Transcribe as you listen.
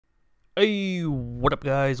Hey, what up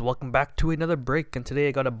guys? Welcome back to another break, and today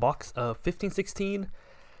I got a box of 1516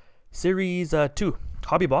 Series 2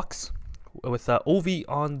 hobby box with Ovi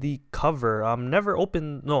on the cover. Never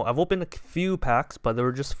opened, no, I've opened a few packs, but they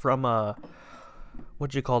were just from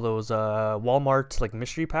what do you call those, Walmart like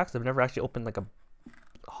mystery packs. I've never actually opened like a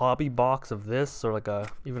hobby box of this, or like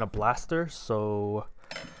even a blaster. So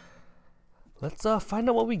let's find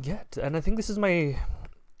out what we get. And I think this is my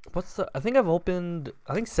I think I've opened,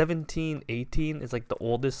 I think 17, 18 is like the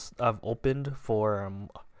oldest I've opened for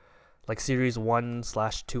like series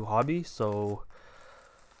 1/2 hobby. So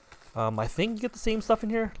I think you get the same stuff in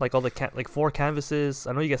here, like all the like 4 canvases.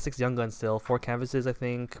 I know you get 6 young guns still, 4 canvases. I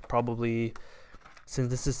think probably, since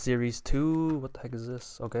this is series 2, what the heck is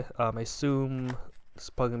this? Okay, I assume there's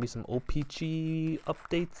probably gonna be some OPG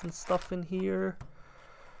updates and stuff in here.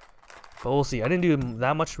 But we'll see. I didn't do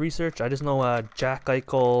that much research. I just know Jack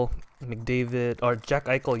Eichel, McDavid, or Jack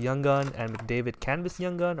Eichel Young Gun and McDavid Canvas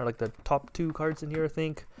Young Gun are like the top 2 cards in here, I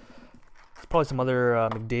think. There's probably some other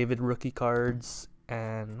McDavid rookie cards,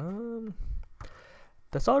 and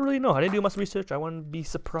that's all I really know. I didn't do much research. I want to be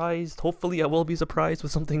surprised. Hopefully I will be surprised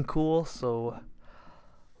with something cool. So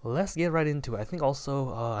let's get right into it. I think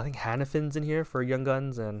also, I think Hannafin's in here for Young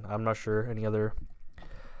Guns, and I'm not sure any other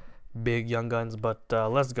big young guns, but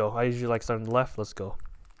let's go. I usually like starting on the left. Let's go.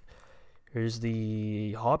 Here's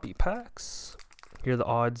the hobby packs. Here are the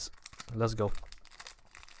odds. Let's go.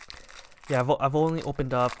 Yeah, I've only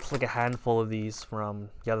opened up like a handful of these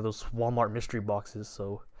from those Walmart mystery boxes.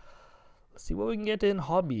 So let's see what we can get in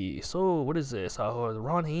hobby. So what is this?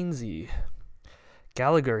 Ron Hainsey,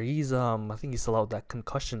 Gallagher. He's I think he's still out with that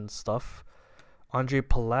concussion stuff. Andre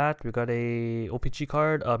Palat. We got a OPG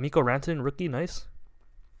card. Mikko Rantanen rookie. Nice.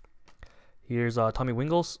 Here's Tommy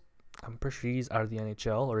Wingles. I'm pretty sure he's out of the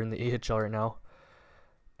NHL or in the AHL right now.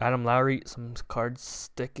 Adam Lowry, some cards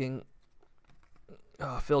sticking.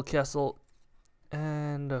 Phil Kessel.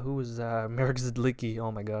 And who is that? Marek Zidlicki.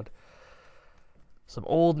 Oh my god. Some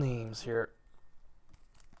old names here.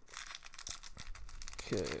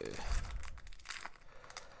 Okay.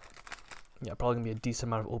 Yeah, probably going to be a decent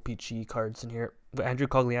amount of OPG cards in here. But Andrew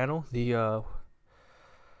Cogliano, the,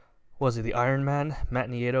 was he the Iron Man? Matt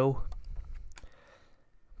Nieto.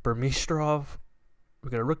 Burmistrov. We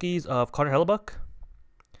got rookies of Connor Hellebuck.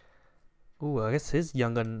 Ooh, I guess his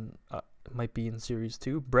young gun might be in series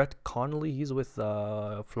 2. Brett Connolly, he's with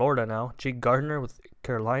Florida now. Jake Gardner with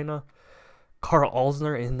Carolina. Carl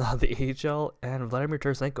Alsner in the AHL, and Vladimir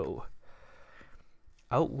Tarasenko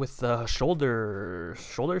out with shoulder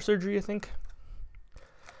surgery, I think.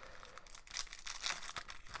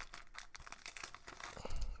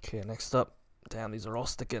 Okay, next up. Damn, these are all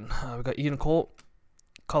sticking. We got Ian Cole.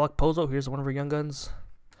 Kalak Pozo, here's one of our young guns.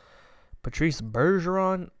 Patrice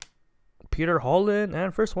Bergeron, Peter Holland,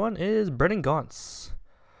 and first one is Brennan Gaunce.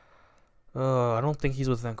 I don't think he's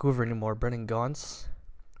with Vancouver anymore. Brennan Gaunce.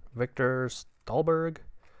 Victor Stahlberg.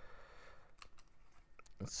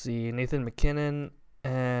 Let's see, Nathan McKinnon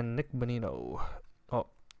and Nick Bonino. Oh,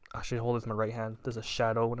 I should hold this with my right hand. There's a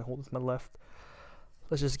shadow when I hold this with my left.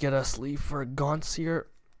 Let's just get a sleeve for Gaunce here.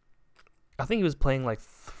 I think he was playing like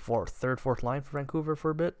third, fourth line for Vancouver for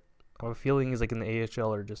a bit. I have a feeling he's like in the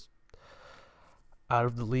AHL or just out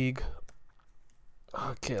of the league.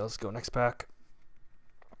 Okay, let's go. Next pack.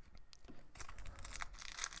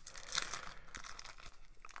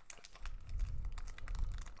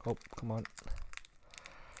 Oh, come on.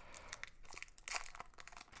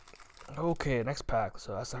 Okay, next pack.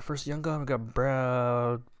 So that's our first young gun. We got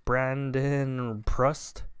Brandon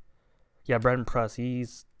Prust. Yeah, Brandon Prust.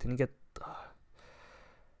 Didn't get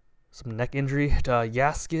some neck injury.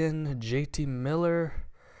 Yaskin, JT Miller.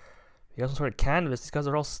 He has some sort of canvas. These guys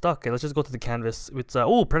are all stuck. Okay, let's just go to the canvas. It's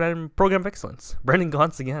Program of Excellence. Brendan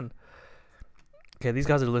Gaunce again. Okay, these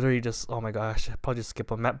guys are literally just, oh my gosh. I'll probably just skip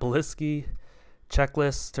them. Matt Belitsky,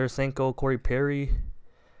 Checklist, Tarasenko, Corey Perry,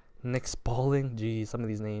 Nick Spaulding. Geez, some of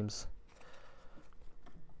these names.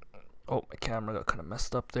 Oh, my camera got kind of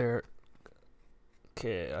messed up there.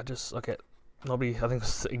 Okay, okay. Nobody, I think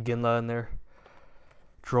it's Ginla in there.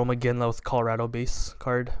 Jerome Ginla with Colorado base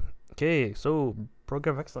card. Okay, so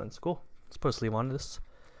Program of Excellence, cool. Let's put a sleeve on this.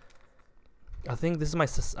 I think this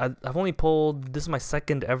is I've only pulled, this is my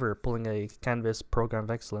second ever pulling a canvas Program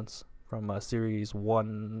of Excellence from series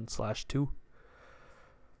 1/2.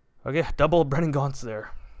 Okay, double Brennan Gaunce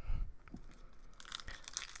there.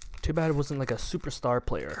 Too bad it wasn't like a superstar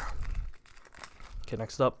player. Okay,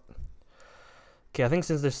 next up. Okay, I think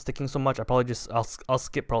since they're sticking so much, I'll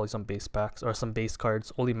skip probably some base packs or some base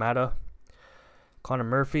cards. Oli Mata, Connor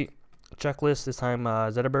Murphy, Checklist, this time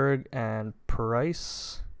Zetterberg and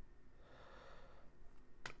Price.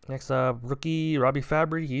 Next up, rookie Robbie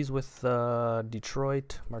Fabry. He's with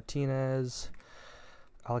Detroit. Martinez,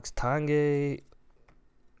 Alex Tange,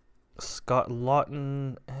 Scott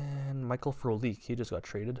Lawton, and Michael Frolik. He just got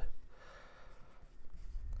traded.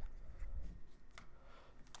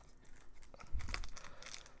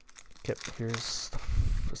 Okay, here's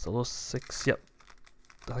just a little 6. Yep,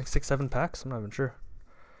 I think 6, 7 packs. I'm not even sure.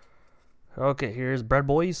 Okay, here's Brad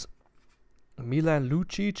Boys, Milan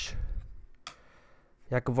Lucic,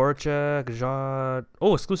 Jakub Voracek, Jean.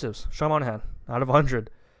 Oh, exclusives. Sean Monahan out of 100.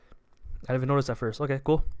 I didn't even notice at first. Okay,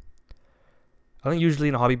 cool. I think usually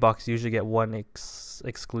in a hobby box, you usually get 1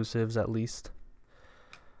 exclusives at least.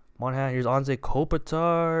 Monahan. Here's Anze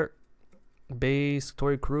Kopitar, base.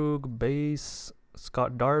 Torrey Krug, base.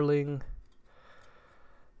 Scott Darling,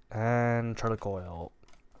 and Charlie Coyle.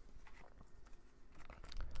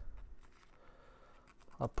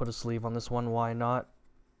 I'll put a sleeve on this one. Why not?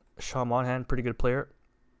 Sean Monahan, pretty good player.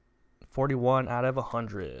 41 out of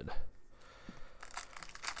 100.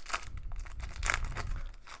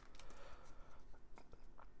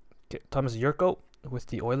 Okay, Thomas Yurko with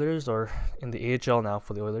the Oilers, or in the AHL now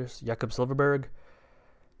for the Oilers. Jakob Silverberg,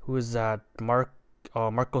 who is at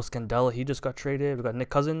Marco Scandella. He just got traded. We got Nick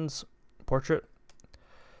Cousins, portrait.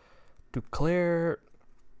 Duclair,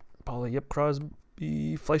 Paulie, yep,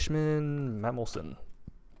 Crosby, Fleischman, Matt Molson.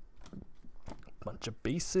 Bunch of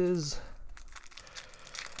bases.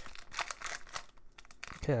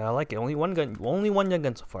 Okay, I like it. Only one young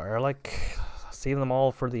gun so far. I like saving them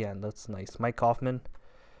all for the end. That's nice. Mike Hoffman,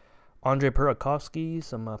 Andre Burakovsky,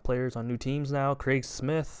 some players on new teams now. Craig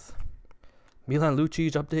Smith, Milan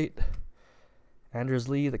Lucic update. Anders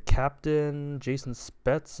Lee, the captain. Jason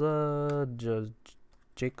Spezza,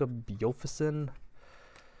 Jacob Jofferson,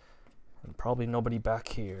 and probably nobody back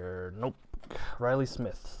here. Nope. Riley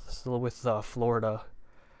Smith, still with Florida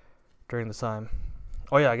during the time.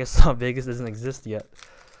 Oh yeah, I guess Vegas doesn't exist yet.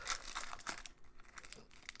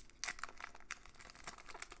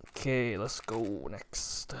 Okay, let's go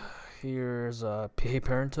next. Here's P.A.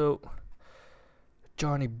 Parento,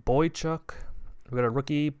 Johnny Boychuk. We got a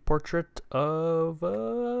rookie portrait of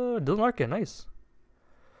Dylan Larkin. Nice.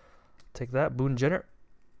 Take that. Boone Jenner,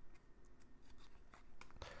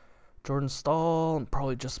 Jordan Stahl, and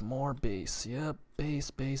probably just more base. Yep,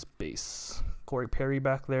 base. Corey Perry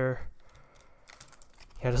back there.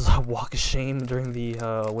 He had his walk of shame during the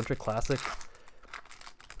Winter Classic.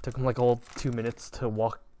 Took him like a whole 2 minutes to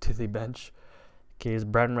walk to the bench. Okay, here's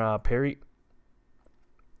Brad Perry.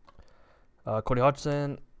 Cody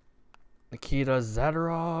Hodgson. Nikita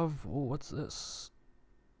Zadorov. Oh, what's this?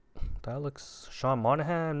 That looks Sean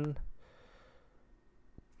Monahan.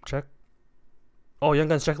 Check. Oh, Young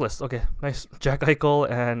Guns checklist. Okay, nice. Jack Eichel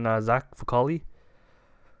and Zach Fucali.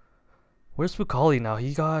 Where's Fucali now?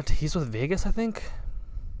 He's with Vegas, I think.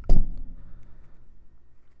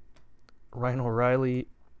 Ryan O'Reilly,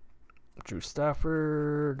 Drew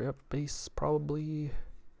Stafford. Yep, base probably.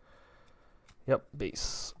 Yep,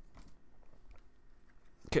 base.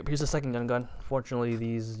 Okay, here's the second Young Gun. Fortunately,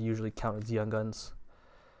 these usually count as Young Guns.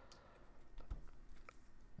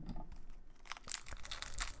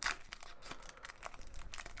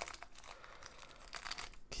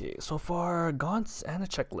 Okay, so far, Gaunts and a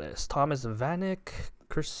checklist. Thomas Vanek,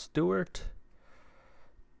 Chris Stewart,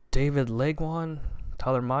 David Legwan,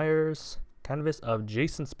 Tyler Myers, canvas of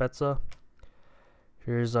Jason Spezza.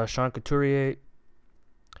 Here's Sean Couturier,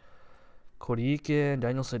 Cody Eakin,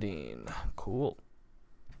 Daniel Sedin. Cool.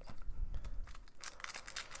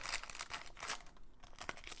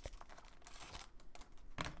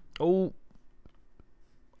 Oh,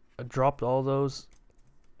 I dropped all those.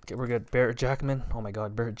 Okay, we're good. Barrett Jackman. Oh my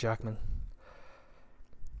god, Barrett Jackman.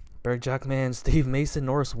 Barrett Jackman, Steve Mason,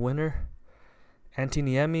 Norris Winner,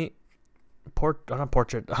 Antiniemi,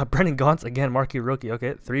 Brendan Gaunce again, marquee rookie.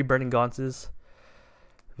 Okay, 3 Brendan Gaunces.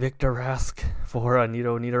 Victor Rask for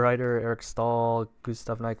Nito Niederreiter, Eric Stahl,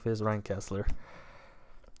 Gustav Nyquist, Ryan Kessler.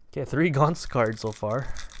 Okay, 3 Gaunce cards so far.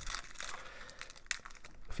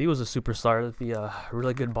 If he was a superstar, that'd be a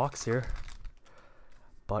really good box here.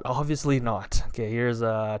 But obviously not. Okay, here's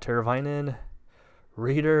Teravainen,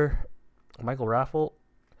 Raider, Michael Raffle,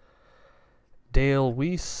 Dale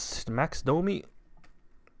Weiss, Max Domi,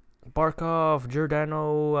 Barkov,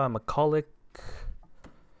 Giordano, McCulloch,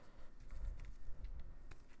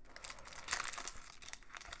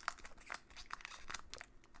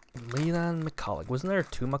 Leland McCulloch. Wasn't there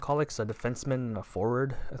 2 McCullochs, a defenseman and a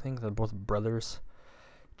forward? I think they're both brothers.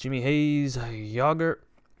 Jimmy Hayes, Yager,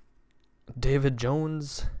 David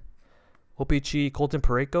Jones, Opichi, Colton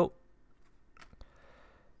Parayko,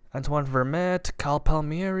 Antoine Vermette, Kyle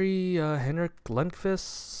Palmieri, Henrik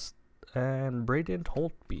Lundqvist, and Braden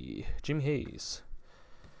Holtby. Jimmy Hayes.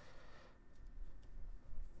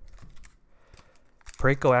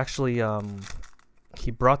 Parayko actually,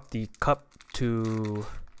 he brought the cup to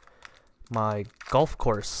my golf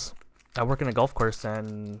course. I work in a golf course,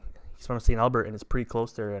 and he's from St. Albert, and it's pretty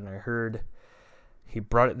close there, and I heard he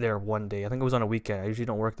brought it there one day. I think it was on a weekend. I usually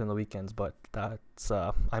don't work on the weekends, but that's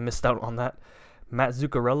I missed out on that. Matt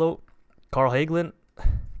Zuccarello, Carl Hagelin,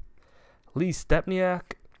 Lee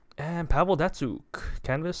Stepniak, and Pavel Datsuk.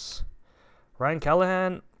 Canvas. Ryan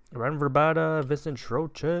Callahan, Ryan Verbata, Vincent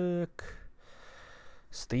Trocheck,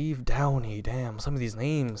 Steve Downey. Damn, some of these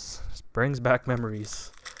names just brings back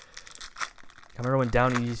memories. I remember when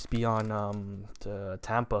Downey used to be on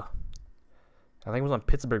Tampa. I think it was on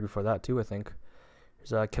Pittsburgh before that too, I think.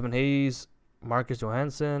 There's Kevin Hayes, Marcus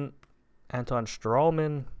Johansson, Anton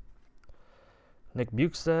Strawman, Nick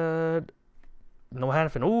Bukestad, Noah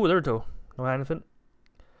Hannafin. Oh, there too. Noah Hannafin.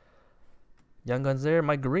 Young Guns there.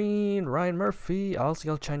 Mike Green, Ryan Murphy, Alex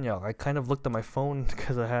Galchenyuk. I kind of looked at my phone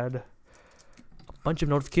because I had a bunch of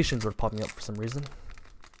notifications were popping up for some reason.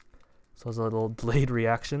 So it was a little delayed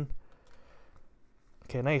reaction.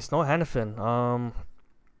 Okay, nice. Noah Hannafin.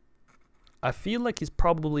 I feel like he's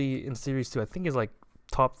probably in Series 2. I think he's like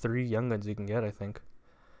top 3 Young Guns you can get, I think.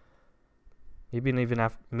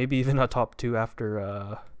 Maybe even a top 2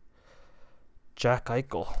 after Jack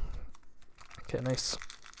Eichel. Okay, nice.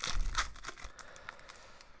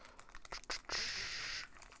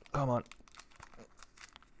 Come on.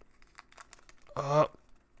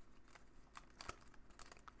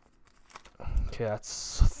 Okay,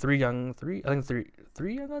 that's 3 young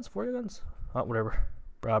guns, 4 young guns? Oh, whatever.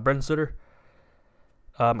 Brendan Sutter.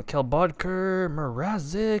 Mikhail Bodker,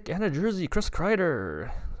 Mrazek, and a jersey, Chris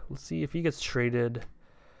Kreider. Let's see if he gets traded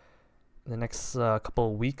in the next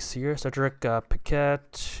couple of weeks here. Cedric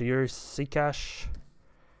Paquette, Yuri Sikash.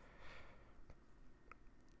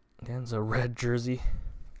 Again's a red jersey.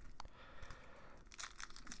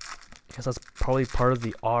 I guess that's probably part of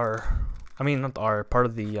the R. I mean, not the R, part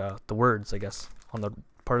of the words, I guess, on the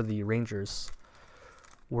part of the Rangers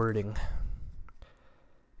wording.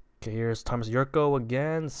 Okay, here's Thomas Yurko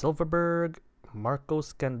again, Silverberg, Marco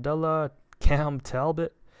Scandella, Cam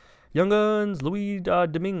Talbot, Young Guns, Louis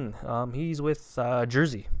Domingue. He's with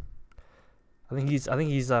Jersey. I think he's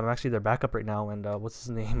actually their backup right now. And what's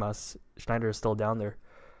his name? Schneider is still down there.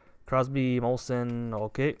 Crosby, Molson,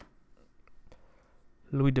 okay.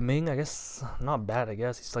 Louis Domingue, I guess not bad. I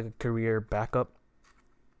guess he's like a career backup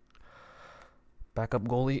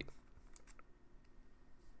goalie.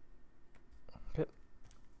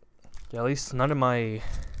 Yeah, at least none of my,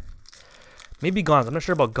 maybe Gaunt. I'm not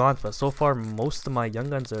sure about Gaunt, but so far most of my Young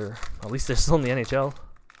Guns are, at least they're still in the NHL.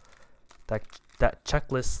 That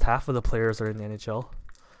checklist, half of the players are in the NHL.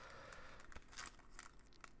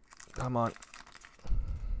 Come on.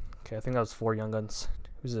 Okay, I think that was 4 Young Guns.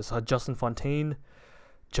 Who's this? Justin Fontaine,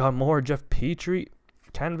 John Moore, Jeff Petrie,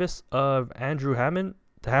 canvas of Andrew Hammond,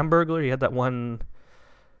 the Hamburglar. He had that one,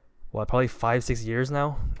 what, probably 5-6 years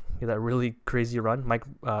now. That really crazy run. Mike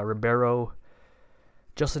Ribeiro,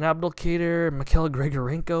 Justin Abdelkader, Mikhail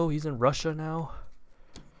Grigorenko. He's in Russia now.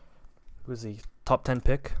 Who's he? Top 10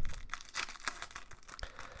 pick.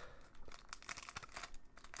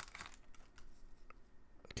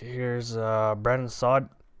 Okay, here's Brandon Saad,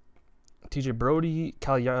 TJ Brody,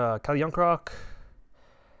 Cal Youngcroc,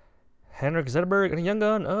 Henrik Zetterberg, and a young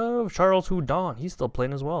gun of Charles Houdon. He's still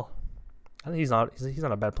playing as well. I think he's not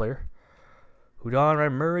a bad player. Houdon,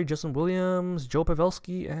 Ryan Murray, Justin Williams, Joe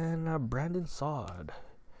Pavelski, and Brandon Saad.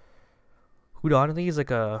 Houdon, I think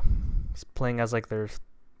he's playing as like their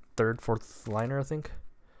 3rd, 4th liner, I think.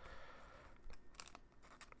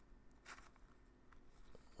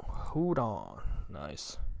 Houdon,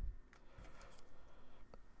 nice.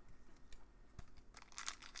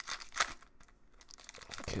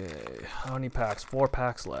 Okay, how many packs? 4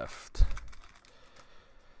 packs left.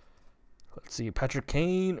 Let's see, Patrick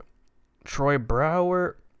Kane, Troy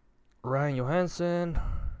Brower, Ryan Johansson,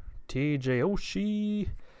 TJ Oshie,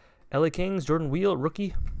 LA Kings, Jordan Wheel,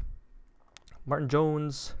 rookie, Martin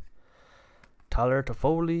Jones, Tyler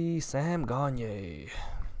Toffoli, Sam Gagner.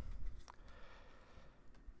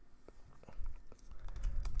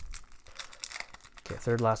 Okay,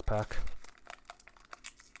 3rd last pack.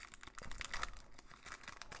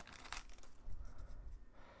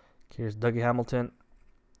 Here's Dougie Hamilton,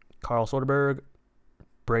 Carl Soderberg,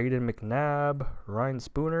 Braden McNabb, Ryan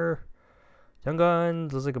Spooner, Young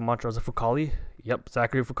Guns, looks like a Montrose Fucali. Yep,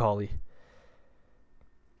 Zachary Fucali.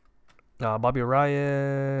 Bobby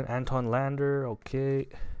Ryan, Anton Lander, okay.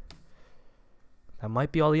 That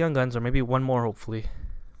might be all the Young Guns, or maybe one more, hopefully.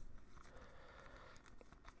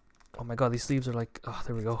 Oh my god, these sleeves are like, oh,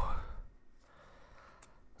 there we go.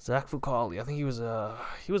 Zach Fucali. I think he was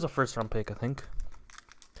a first round pick, I think.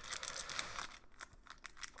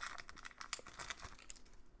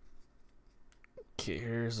 Okay,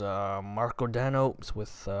 here's Marco Danos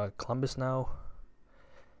with Columbus now.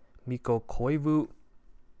 Mikko Koivu,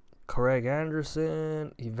 Craig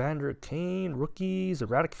Anderson, Evander Kane, rookies,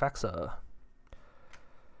 Radek Faksa.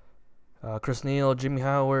 Chris Neal, Jimmy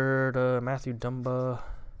Howard, Matthew Dumba.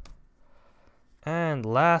 And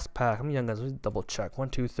last pack. How many young guys? Let's double check. 1,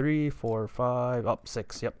 2, 3, 4, 5. Up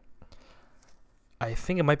 6. Yep. I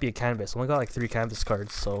think it might be a canvas. I only got like 3 canvas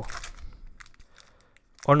cards, so.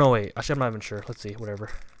 Oh no, wait. Actually, I'm not even sure. Let's see. Whatever.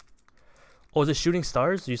 Oh, is it shooting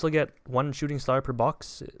stars? Do you still get 1 shooting star per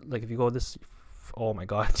box? Like if you go this. Oh my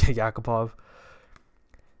god. Yakupov.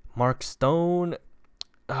 Mark Stone.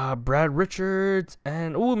 Brad Richards.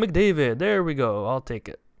 And ooh, McDavid. There we go. I'll take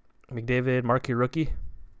it. McDavid, marquee rookie.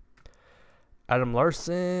 Adam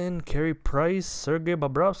Larson, Carey Price, Sergei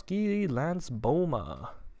Bobrovsky, Lance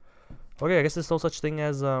Boma. Okay, I guess there's no such thing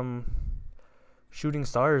as shooting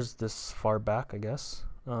stars this far back, I guess.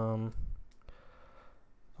 Okay,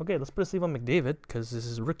 let's put a sleeve on McDavid because this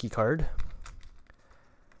is a rookie card.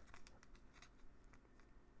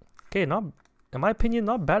 Okay, not, in my opinion,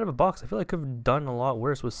 not bad of a box. I feel like I could have done a lot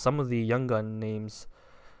worse with some of the young gun names.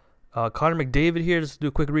 Connor McDavid here, just to do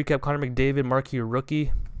a quick recap. Connor McDavid, marquee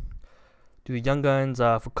rookie. Do the young guns,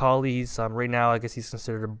 Fucali, he's right now, I guess he's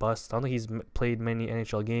considered a bust. I don't think he's played many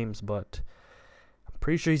NHL games, but I'm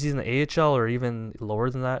pretty sure he's in the AHL or even lower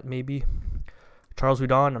than that, maybe. Charles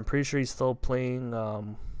Hudon, I'm pretty sure he's still playing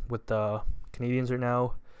with the Canadians right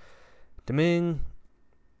now. Deming,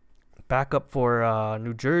 backup for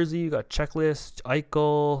New Jersey. You got Checklist,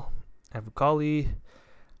 Eichel, and Fucali.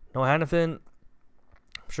 Noah Hanifin,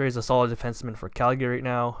 I'm sure he's a solid defenseman for Calgary right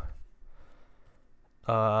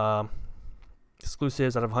now.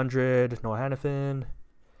 Exclusives out of 100, Noah Hanifin.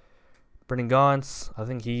 Brendan Gaunce, I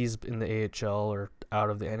think he's in the AHL or out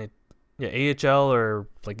of the AHL or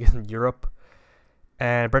like in Europe.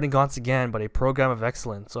 And Brendan Gaunce again, but a program of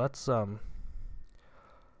excellence. So that's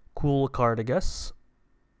cool card, I guess.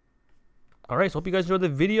 Alright, so hope you guys enjoyed the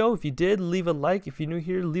video. If you did, leave a like. If you're new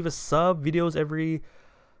here, leave a sub. Videos every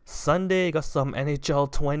Sunday. Got some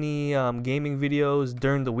NHL 20 gaming videos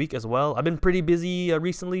during the week as well. I've been pretty busy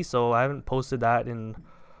recently, so I haven't posted that in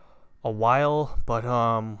a while, but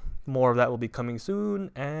more of that will be coming soon,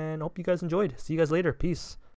 and hope you guys enjoyed. See you guys later. Peace.